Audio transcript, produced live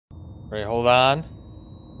Right, hold on.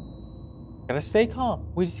 Gotta stay calm.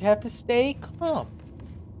 We just have to stay calm.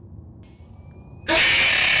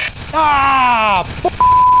 Ah!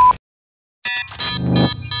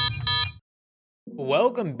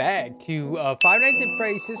 Welcome back to Five Nights at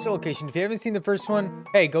Freddy's sister location. If you haven't seen the first one,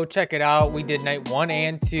 hey, go check it out. We did night 1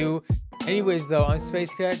 and 2. Anyways, though, I'm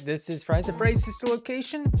Space Cadet. This is Five Nights at Freddy's sister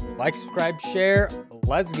location. Like, subscribe, share.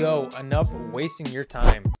 Let's go. Enough wasting your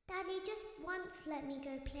time. Daddy just once let me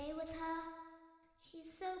go play with her.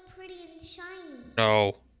 She's so pretty and shiny.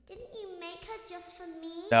 No. Didn't you make her just for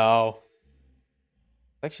me? No.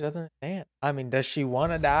 Like she doesn't understand. I mean, does she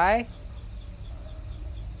want to die?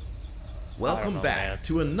 Welcome back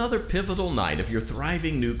to another pivotal night of your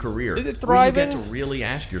thriving new career. Is it where you thriving? get to really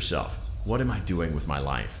ask yourself, what am I doing with my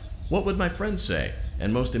life? What would my friends say?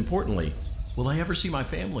 And most importantly, will I ever see my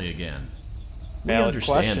family again? We Valid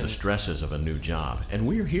understand question. the stresses of a new job, and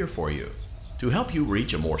we're here for you. To help you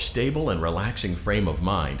reach a more stable and relaxing frame of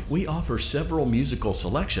mind, we offer several musical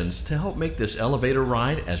selections to help make this elevator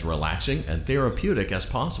ride as relaxing and therapeutic as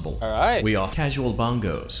possible. All right. We offer casual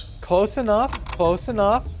bongos. Close enough. Close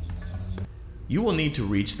enough. You will need to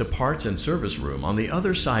reach the parts and service room on the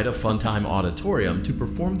other side of FUNTIME Auditorium to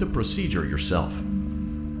perform the procedure yourself.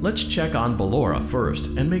 Let's check on Ballora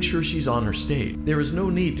first and make sure she's on her stage. There is no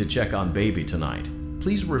need to check on Baby tonight.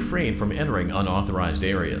 Please refrain from entering unauthorized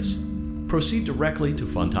areas. Proceed directly to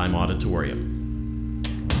FUNTIME Auditorium.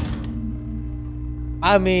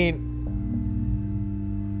 I mean,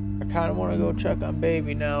 I kind of want to go check on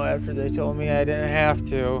Baby now after they told me I didn't have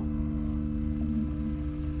to.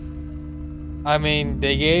 I mean,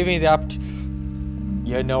 they gave me the opportunity.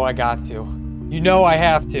 You know I got to. You know I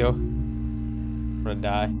have to. I'm gonna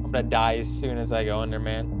die. I'm gonna die as soon as I go in there,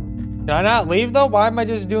 man. Can I not leave, though? Why am I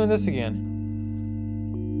just doing this again?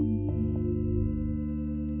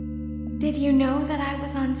 Did you know that I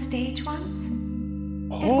was on stage once?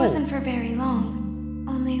 Oh. It wasn't for very long,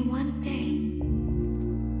 only one day.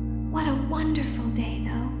 What a wonderful day,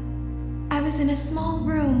 though. I was in a small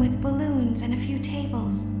room with balloons and a few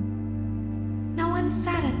tables. No one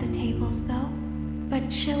sat at the tables, though, but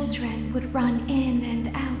children would run in and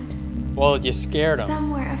out. Well, you scared them.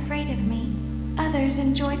 Some were afraid of me. Others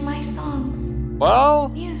enjoyed my songs. Well,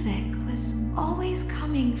 Music was always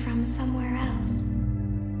coming from somewhere else,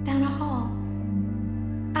 down a hall.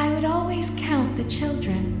 I would always count the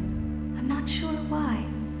children. I'm not sure why.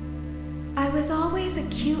 I was always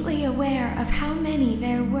acutely aware of how many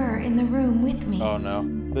there were in the room with me. oh no.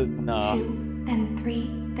 No. 2, then 3,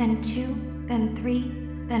 then 2, then 3,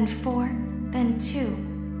 then 4, then 2,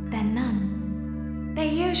 then none. They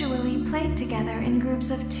usually played together in groups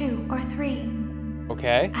of 2 or 3.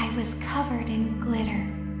 Okay. I was covered in glitter.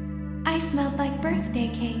 I smelled like birthday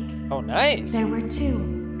cake. Oh, nice. There were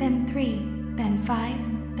 2, then 3, then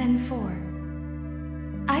 5, then 4.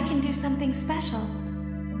 I can do something special.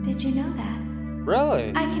 Did you know that?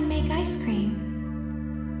 Really? I can make ice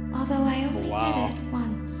cream. Although I only Wow. did it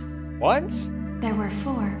once. Once? There were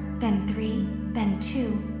 4, then 3, then 2,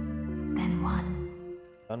 then 1.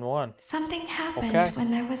 Done one. Something happened Okay. when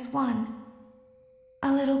there was 1.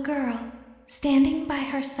 A little girl, standing by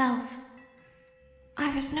herself.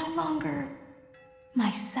 I was no longer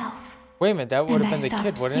myself. Wait a minute, that would And have I been the stopped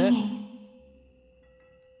kid, wouldn't it? singing.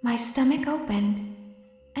 My stomach opened,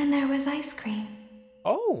 and there was ice cream.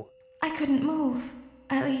 Oh. I couldn't move,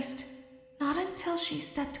 at least, not until she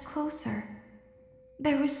stepped closer.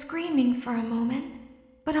 There was screaming for a moment,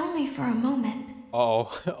 but only for a moment.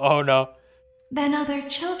 Oh. Oh no. Then other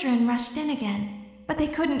children rushed in again, but they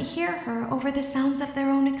couldn't hear her over the sounds of their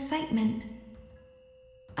own excitement.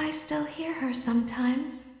 I still hear her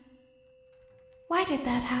sometimes. Why did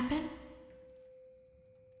that happen?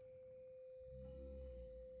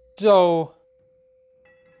 So.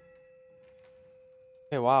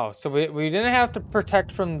 Okay, wow. So we didn't have to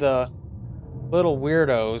protect from the little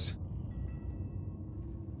weirdos.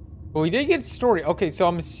 But we did get story. Okay,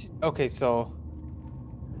 so okay, so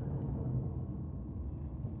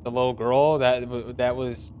the little girl that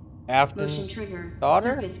was Afton's Motion trigger.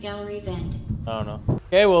 daughter? Circus gallery vent. I don't know.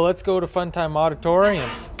 Okay, well, let's go to FUNTIME Auditorium.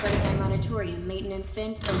 FUNTIME auditorium. Maintenance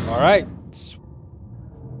vent open. All right.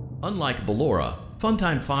 Unlike Ballora,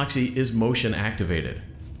 FUNTIME Foxy is motion activated.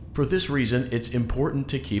 For this reason, it's important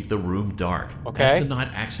to keep the room dark, Okay. as to not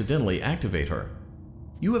accidentally activate her.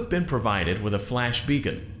 You have been provided with a flash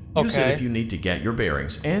beacon. Use it Okay. if you need to get your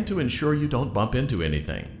bearings and to ensure you don't bump into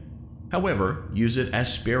anything. However, use it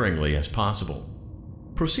as sparingly as possible.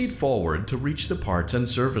 Proceed forward to reach the parts and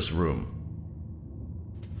service room.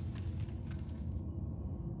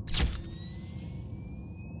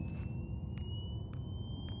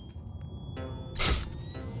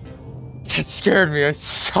 That scared me.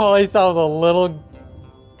 All I saw was a little...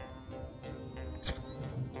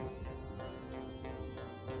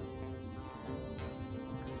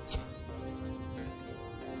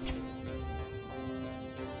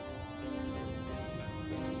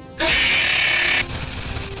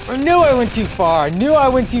 I knew I went too far. I knew I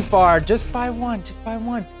went too far. Just by one. Just by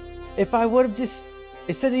one. If I would have just...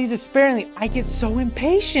 It said to use it sparingly. I get so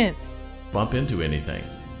impatient. Bump into anything.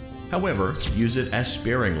 However, use it as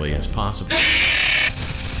sparingly as possible.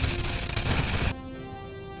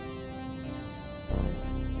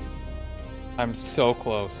 I'm so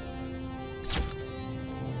close.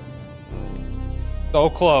 So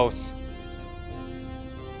close.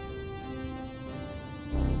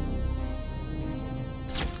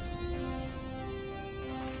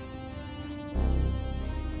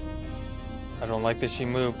 I don't like that she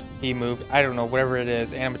moved. He moved. I don't know, whatever it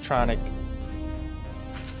is. Animatronic.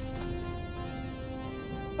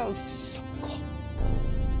 That was so close.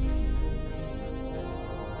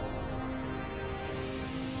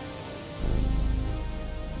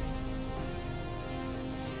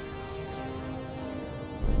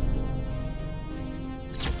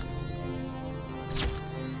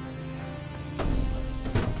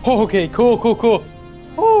 Oh, okay, cool, cool, cool.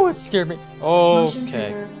 Oh, it scared me. Motion Okay.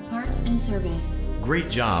 trigger, parts and service. Great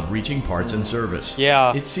job reaching parts and service.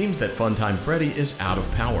 Yeah. It seems that Funtime Freddy is out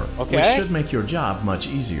of power, Okay. which should make your job much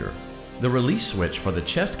easier. The release switch for the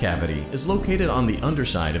chest cavity is located on the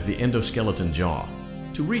underside of the endoskeleton jaw.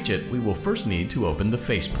 To reach it, we will first need to open the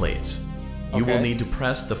face plates. You will Okay. need to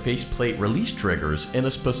press the faceplate release triggers in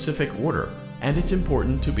a specific order, and it's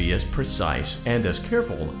important to be as precise and as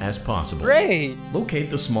careful as possible. Great.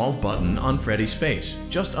 Locate the small button on Freddy's face,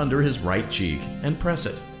 just under his right cheek, and press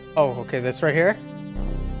it. Oh, okay, this right here?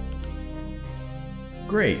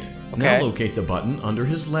 Great. Okay. Now locate the button under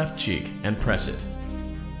his left cheek and press it.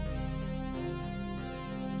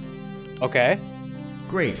 Okay.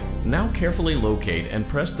 Great. Now carefully locate and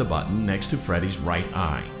press the button next to Freddy's right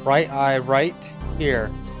eye. Right eye right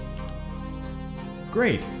here.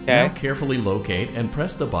 Great. Okay. Now carefully locate and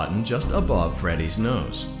press the button just above Freddy's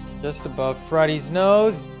nose. Just above Freddy's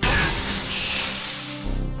nose.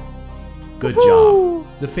 Good job.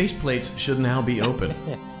 The faceplates should now be open.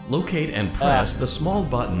 Locate and press the small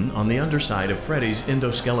button on the underside of Freddy's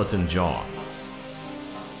endoskeleton jaw.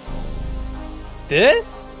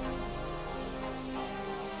 This?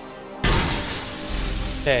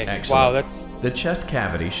 Okay. Excellent. Wow, that's... The chest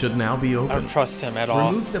cavity should now be I open. don't trust him at all.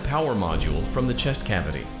 Remove the power module from the chest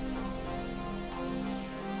cavity.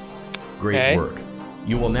 Great Okay. work.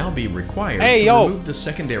 You will now be required Hey, to yo. remove the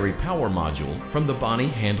secondary power module from the Bonnie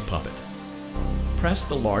hand puppet. Press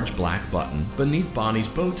the large black button beneath Bonnie's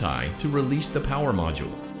bow tie to release the power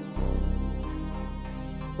module.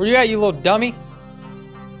 Where you at, you little dummy?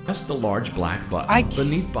 Press the large black button I can't-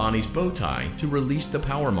 beneath Bonnie's bow tie to release the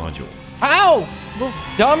power module. Ow! Little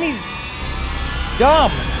dummy's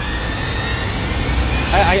dumb.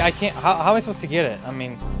 I can't... How am I supposed to get it? I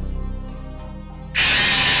mean...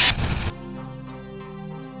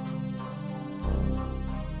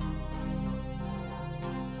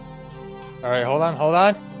 Alright, hold on, hold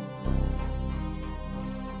on.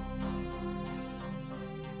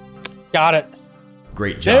 Got it.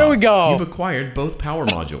 Great job. There we go. You've acquired both power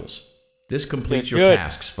modules. This completes your Good.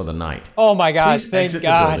 tasks for the night. Oh my gosh, Please thank exit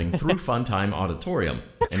God. the building through Funtime Auditorium,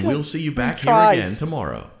 and we'll see you back here tries? again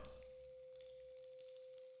tomorrow.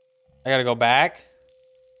 I gotta go back.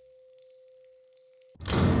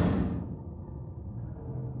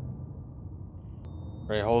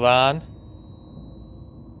 Right, hold on.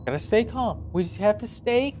 Gotta stay calm. We just have to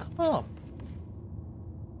stay calm.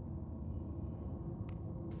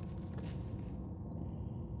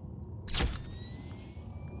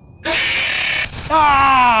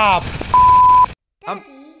 Ah! Daddy,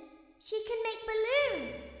 she can make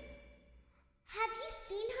balloons. Have you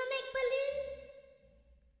seen her make balloons?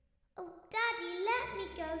 Oh, Daddy, let me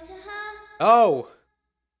go to her. Oh.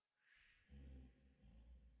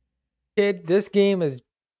 Kid, this game is...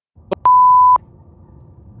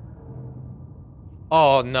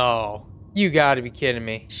 Oh no. You gotta be kidding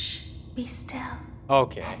me. Shh, be still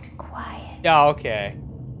Okay. and quiet. Yeah, okay.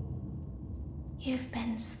 You've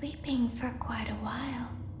been sleeping for quite a while.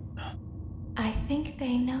 I think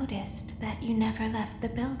they noticed that you never left the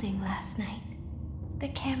building last night. The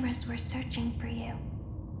cameras were searching for you,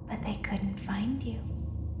 but they couldn't find you.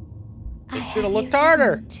 They I shoulda have looked you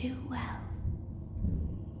harder. hidden too well.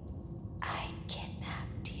 I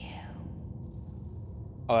kidnapped you.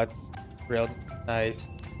 Oh, that's real nice.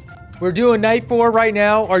 We're doing night 4 right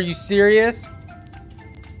now. Are you serious?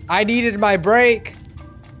 I needed my break.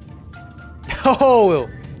 Oh,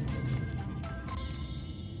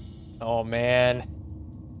 Oh, man.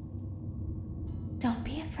 Don't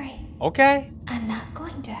be afraid. Okay. I'm not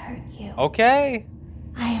going to hurt you. Okay.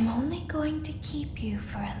 I am only going to keep you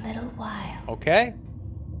for a little while. Okay.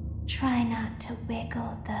 Try not to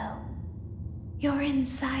wiggle, though. You're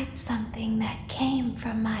inside something that came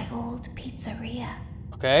from my old pizzeria.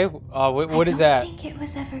 Okay. What is I that? don't think it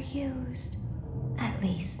was ever used. At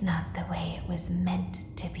least not the way it was meant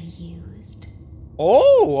to be used.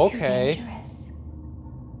 Oh, okay. Too dangerous.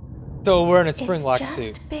 So we're in a spring lock It's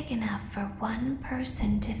suit. just big enough for one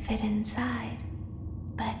person to fit inside,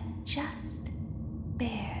 but just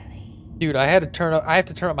barely. Dude, I have to turn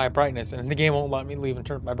up my brightness, and the game won't let me leave and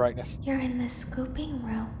turn up my brightness. You're in the scooping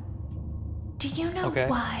room. Do you know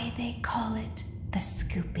why they call it the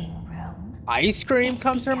scooping room? Ice cream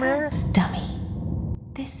comes from here? Dummy.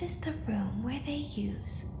 This is the room where they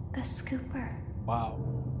use the scooper. Wow.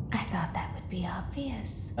 I thought that would be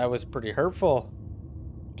obvious. That was pretty hurtful.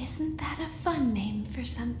 Isn't that a fun name for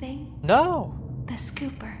something? No. The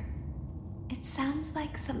scooper. It sounds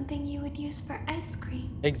like something you would use for ice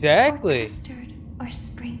cream. Exactly. Or custard or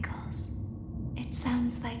sprinkles. It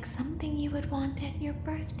sounds like something you would want at your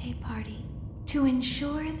birthday party to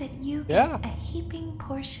ensure that you get a heaping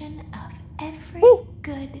portion of every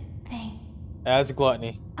good thing. That's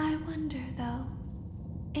gluttony. I wonder, though,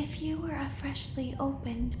 if you were a freshly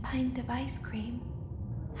opened pint of ice cream,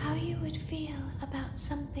 how you would feel about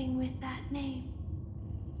something with that name.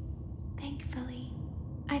 Thankfully,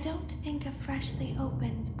 I don't think a freshly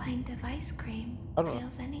opened pint of ice cream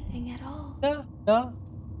feels anything at all. No, no.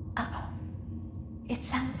 Uh-oh. It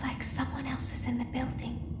sounds like someone else is in the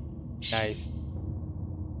building. Shh. Nice.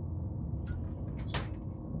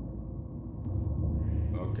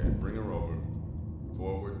 Okay, bring her over.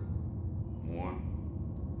 Forward. More.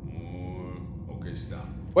 Okay, stop.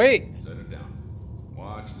 Wait. Set her down.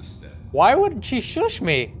 Watch the step. Why wouldn't she shush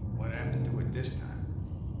me? What happened to it this time?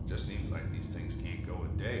 Just seems like these things can't go a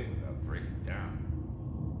day without breaking down.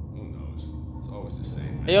 Who knows? It's always the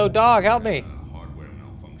same. Hey, yo, dog, help me. Hardware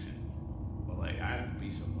malfunction. Well, hey, I have to be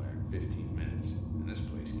somewhere in 15 minutes, and this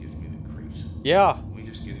place gives me the creeps. Yeah. Can we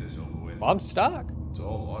just get this over with? I'm stuck. It's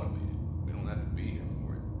all automated. We don't have to be here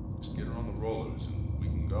for it. Just get her on the rollers and we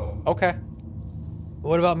can go. Okay.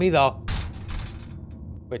 What about me, though?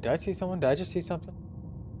 Wait, did I see someone? Did I just see something?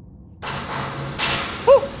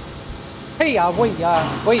 Woo! Hey, wait,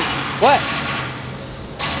 what?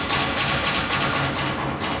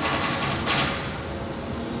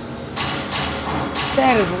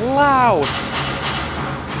 That is loud!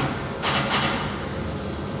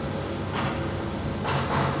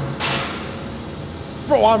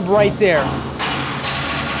 Bro, I'm right there.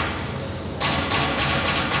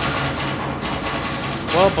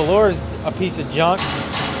 Well, Balora's a piece of junk.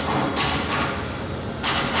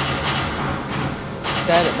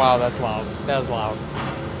 Wow, that's loud. That was loud.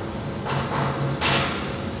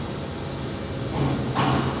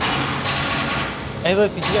 Hey,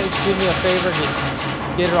 listen, you guys do me a favor and just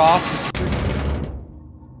get her off the street.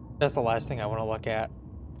 That's the last thing I want to look at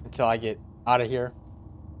until I get out of here.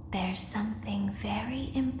 There's something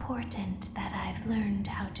very important that I've learned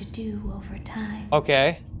how to do over time.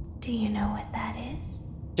 Okay. Do you know what that is?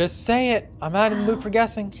 Just say it. I'm not in the mood for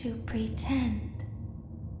guessing. To pretend.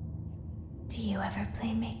 Do you ever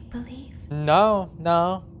play make-believe? No,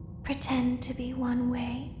 no. Pretend to be one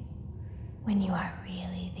way when you are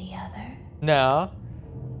really the other? No.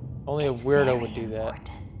 Only It's a weirdo very would do that.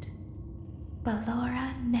 Important.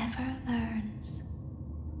 Ballora never learns.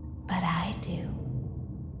 But I do.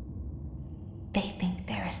 They think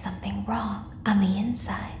there is something wrong on the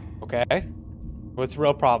inside. Okay. What's the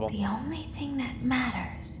real problem? The only thing that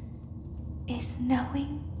matters is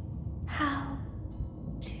knowing how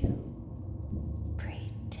to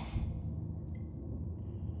pretend.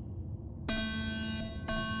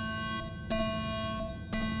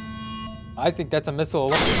 I think that's a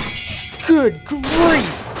missile. Good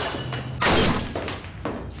grief!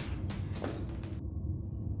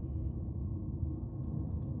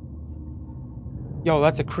 Yo,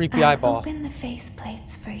 that's a creepy eyeball. I'll open the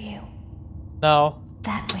faceplates for you. No.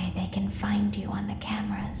 That way they can find you on the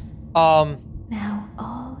cameras. Now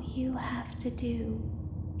all you have to do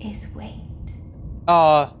is wait.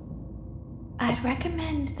 I'd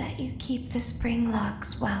recommend that you keep the spring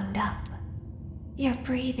locks wound up. Your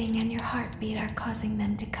breathing and your heartbeat are causing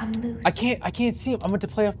them to come loose. I can't see him. I'm going to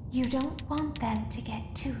play a... You don't want them to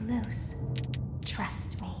get too loose.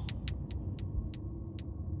 Trust me.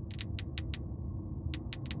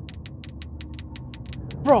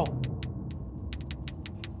 Bro.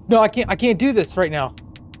 No, I can't do this right now.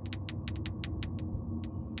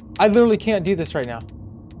 I literally can't do this right now.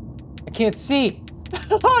 I can't see.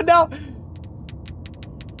 Oh no!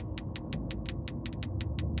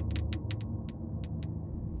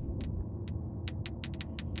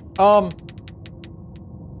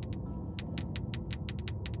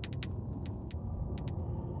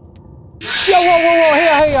 Yo, whoa,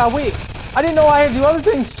 hey, wait. I didn't know I had to do other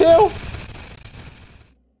things too.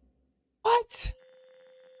 What?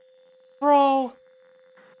 Bro.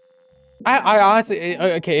 I honestly,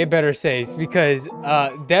 okay, it better says, because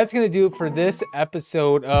that's gonna do it for this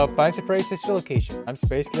episode of Find Some Freddy's Sister Location. I'm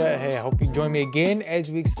Space Cadet. Hey, I hope you join me again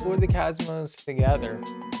as we explore the cosmos together.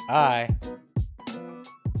 Bye.